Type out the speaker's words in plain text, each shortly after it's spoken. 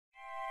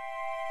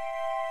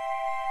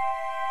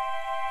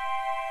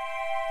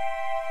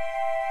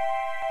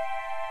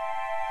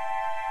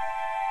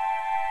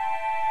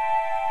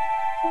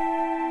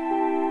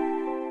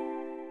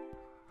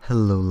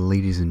Hello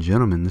ladies and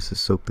gentlemen, this is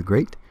Soap the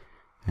Great,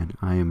 and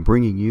I am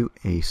bringing you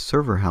a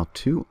server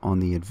how-to on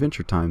the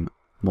Adventure Time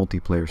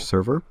multiplayer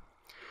server.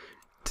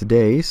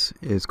 Today's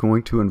is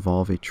going to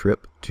involve a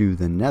trip to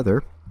the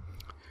Nether.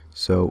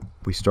 So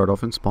we start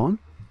off in spawn,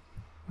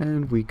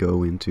 and we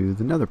go into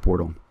the Nether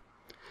portal.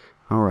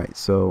 Alright,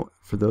 so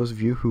for those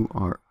of you who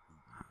are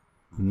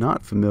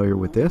not familiar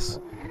with this,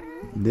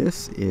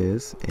 this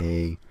is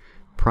a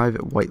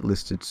private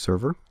whitelisted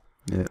server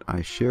that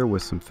I share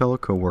with some fellow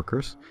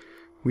co-workers.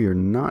 We are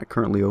not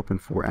currently open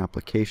for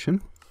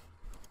application,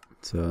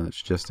 so it's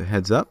just a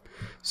heads up.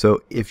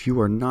 So if you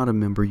are not a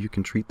member, you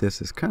can treat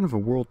this as kind of a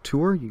world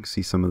tour. You can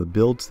see some of the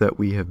builds that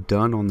we have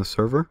done on the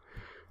server.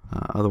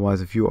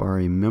 Otherwise, if you are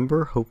a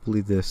member, hopefully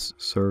this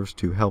serves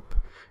to help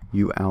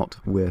you out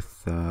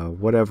with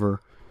whatever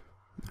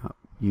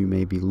you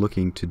may be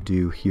looking to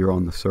do here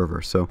on the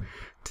server. So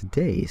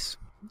today's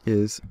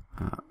is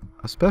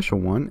a special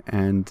one,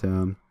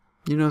 and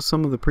you know,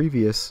 some of the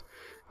previous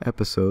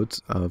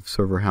episodes of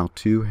Server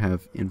How-To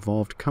have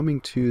involved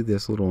coming to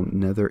this little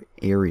nether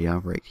area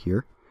right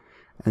here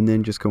and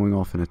then just going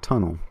off in a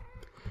tunnel.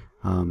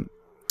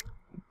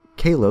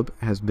 Caleb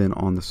has been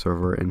on the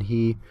server, and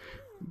he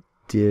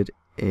did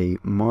a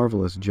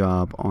marvelous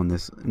job on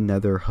this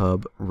Nether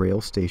Hub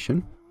rail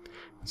station.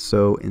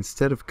 So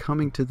instead of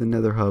coming to the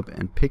Nether Hub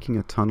and picking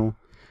a tunnel,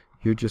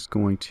 you're just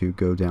going to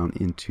go down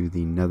into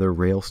the Nether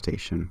rail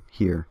station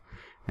here,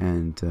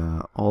 and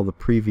all the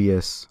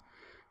previous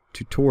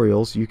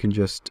tutorials you can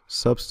just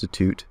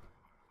substitute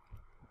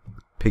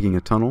picking a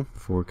tunnel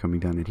for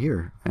coming down in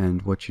here.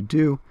 And what you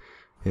do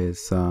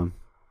is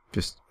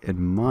just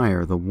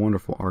admire the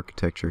wonderful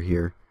architecture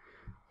here.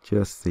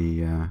 Just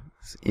the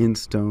end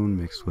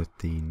stone mixed with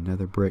the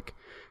nether brick,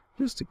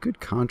 just a good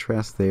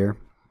contrast there,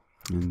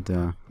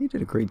 and he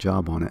did a great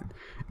job on it.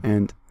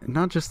 And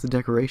not just the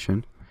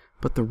decoration,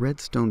 but the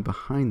redstone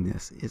behind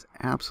this is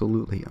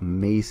absolutely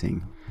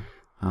amazing.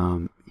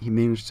 He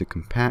managed to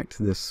compact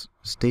this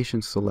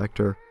station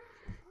selector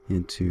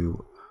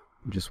into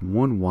just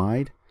one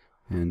wide,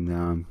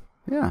 and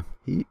yeah,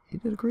 he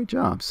did a great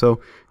job.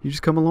 So you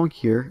just come along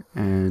here,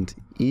 and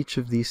each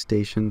of these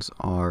stations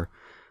are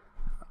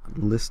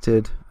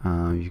listed.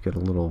 You get a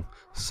little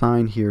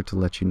sign here to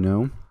let you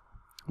know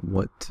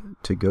what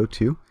to go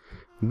to.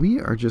 We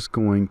are just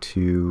going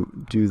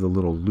to do the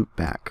little loop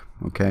back.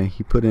 Okay,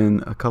 he put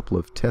in a couple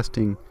of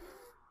testing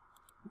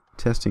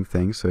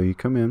things. So you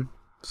come in,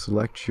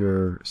 select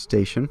your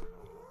station.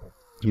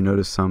 You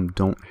notice some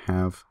don't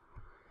have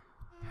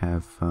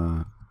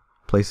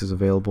places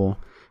available.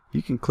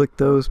 You can click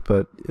those,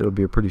 but it'll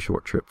be a pretty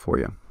short trip for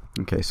you.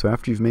 Okay, so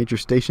after you've made your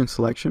station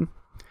selection,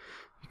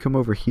 you come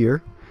over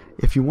here.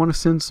 If you want to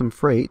send some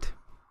freight,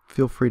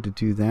 feel free to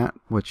do that.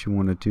 What you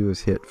want to do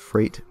is hit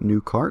Freight New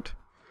Cart,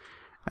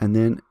 and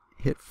then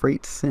hit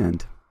Freight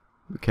Send.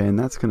 Okay, and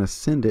that's going to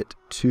send it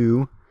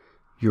to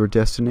your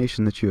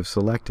destination that you have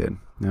selected.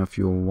 Now, if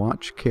you'll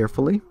watch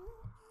carefully,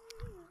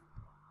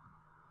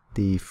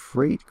 the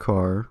freight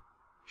car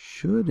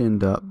should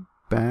end up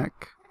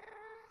back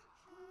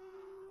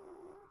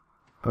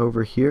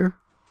over here.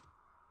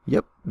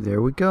 Yep,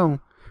 there we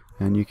go.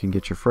 And you can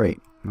get your freight.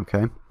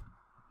 Okay.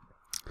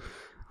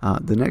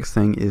 The next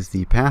thing is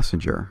the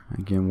passenger.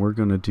 Again, we're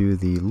going to do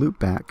the loop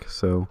back.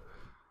 So,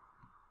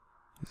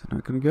 is it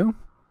not going to go?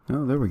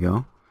 No, there we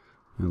go.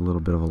 A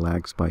little bit of a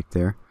lag spike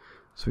there.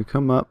 So we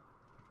come up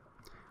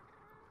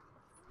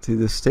to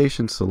the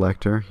station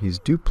selector. He's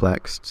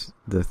duplexed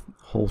the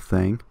whole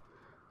thing.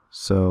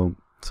 So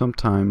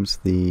sometimes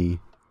the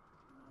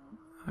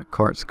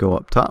carts go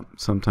up top,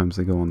 sometimes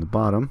they go on the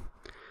bottom.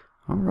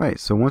 Alright,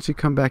 so once you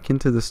come back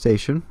into the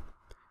station,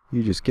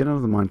 you just get out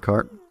of the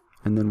minecart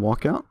and then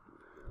walk out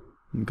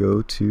and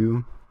go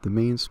to the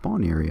main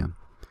spawn area.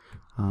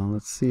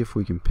 Let's see if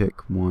we can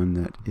pick one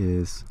that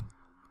is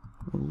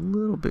a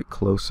little bit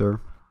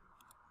closer,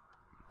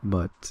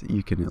 but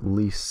you can at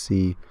least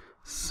see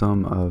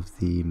some of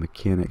the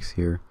mechanics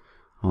here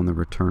on the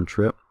return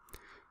trip.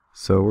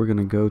 So we're going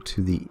to go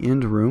to the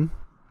end room.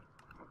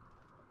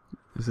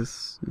 Is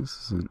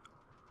this an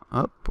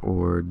up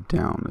or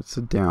down? It's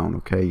a down.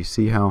 Okay, you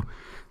see how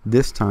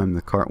this time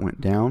the cart went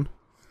down.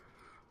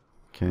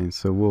 Okay,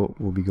 so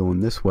we'll be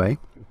going this way.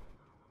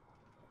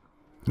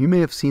 You may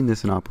have seen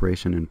this in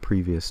operation in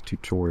previous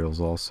tutorials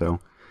also,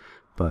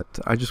 but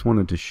I just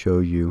wanted to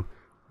show you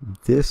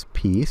this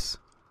piece.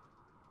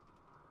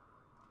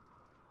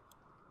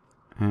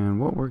 And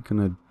what we're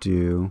going to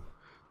do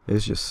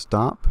is just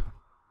stop.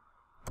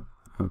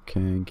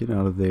 Okay, get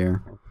out of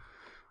there,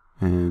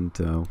 and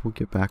we'll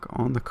get back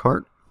on the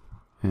cart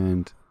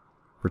and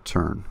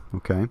return.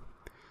 Okay.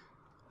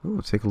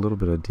 Oh, take a little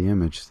bit of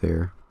damage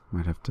there.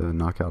 Might have to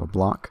knock out a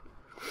block.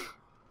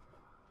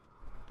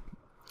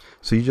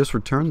 So you just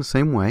return the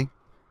same way,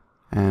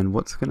 and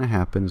what's going to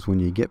happen is when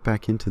you get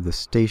back into the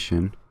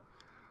station.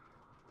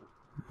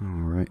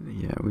 Alright,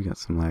 yeah, we got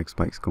some lag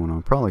spikes going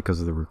on, probably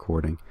because of the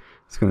recording.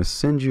 It's going to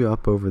send you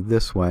up over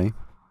this way,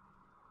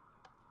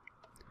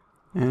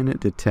 and it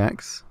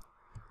detects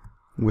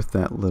with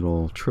that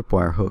little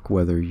tripwire hook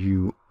whether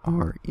you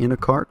are in a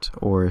cart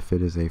or if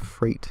it is a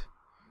freight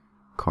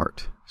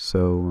cart.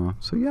 So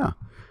yeah,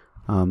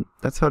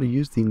 that's how to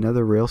use the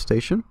Nether rail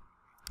station.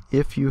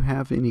 If you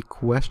have any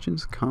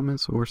questions,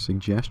 comments, or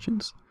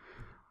suggestions,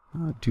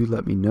 do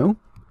let me know.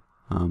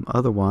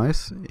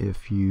 Otherwise,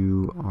 if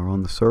you are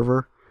on the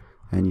server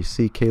and you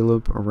see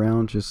Caleb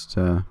around, just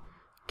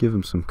give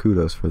him some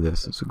kudos for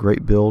this. It's a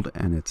great build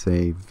and it's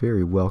a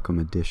very welcome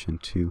addition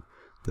to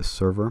the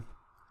server.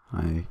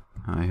 I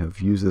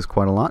have used this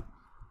quite a lot.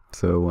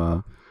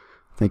 So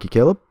thank you,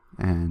 Caleb,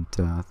 and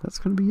that's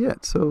going to be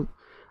it. So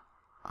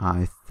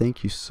I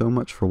thank you so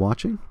much for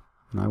watching,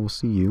 and I will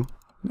see you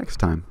next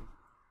time.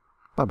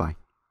 Bye-bye.